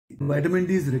Vitamin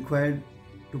D is required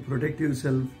to protect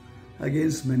yourself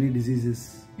against many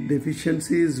diseases.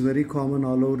 Deficiency is very common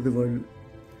all over the world.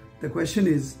 The question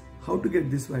is how to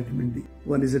get this vitamin D.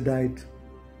 One is a diet.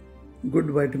 Good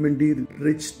vitamin D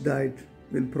rich diet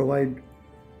will provide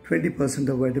 20%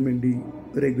 of vitamin D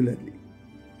regularly.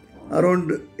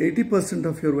 Around 80%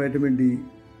 of your vitamin D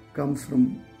comes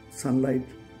from sunlight.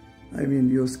 I mean,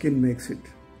 your skin makes it.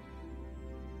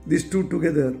 These two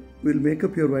together will make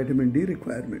up your vitamin D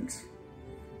requirements.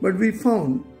 But we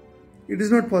found it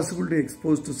is not possible to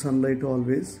expose to sunlight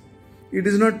always. It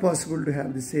is not possible to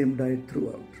have the same diet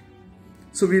throughout.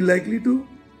 So we are likely to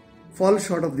fall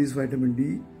short of this vitamin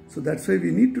D. So that's why we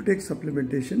need to take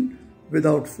supplementation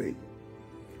without fail.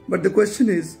 But the question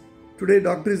is, today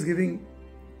doctor is giving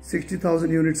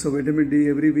 60,000 units of vitamin D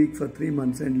every week for 3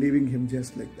 months and leaving him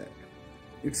just like that.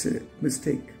 It's a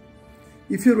mistake.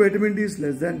 If your vitamin D is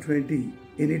less than 20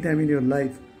 anytime in your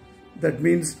life, that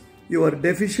means you are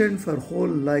deficient for whole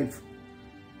life.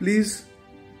 Please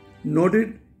note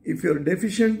it. If you are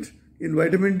deficient in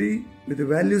vitamin D with the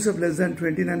values of less than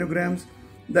 20 nanograms,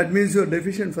 that means you are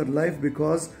deficient for life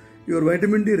because your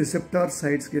vitamin D receptor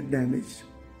sites get damaged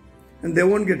and they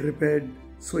won't get repaired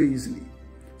so easily.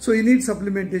 So you need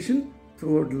supplementation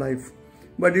throughout life,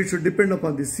 but it should depend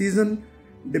upon the season,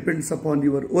 depends upon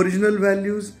your original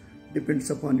values, depends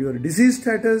upon your disease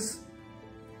status.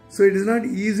 So it is not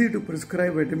easy to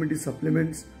prescribe vitamin D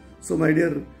supplements. So my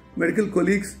dear medical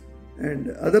colleagues and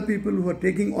other people who are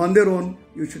taking on their own,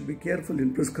 you should be careful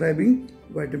in prescribing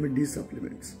vitamin D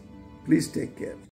supplements. Please take care.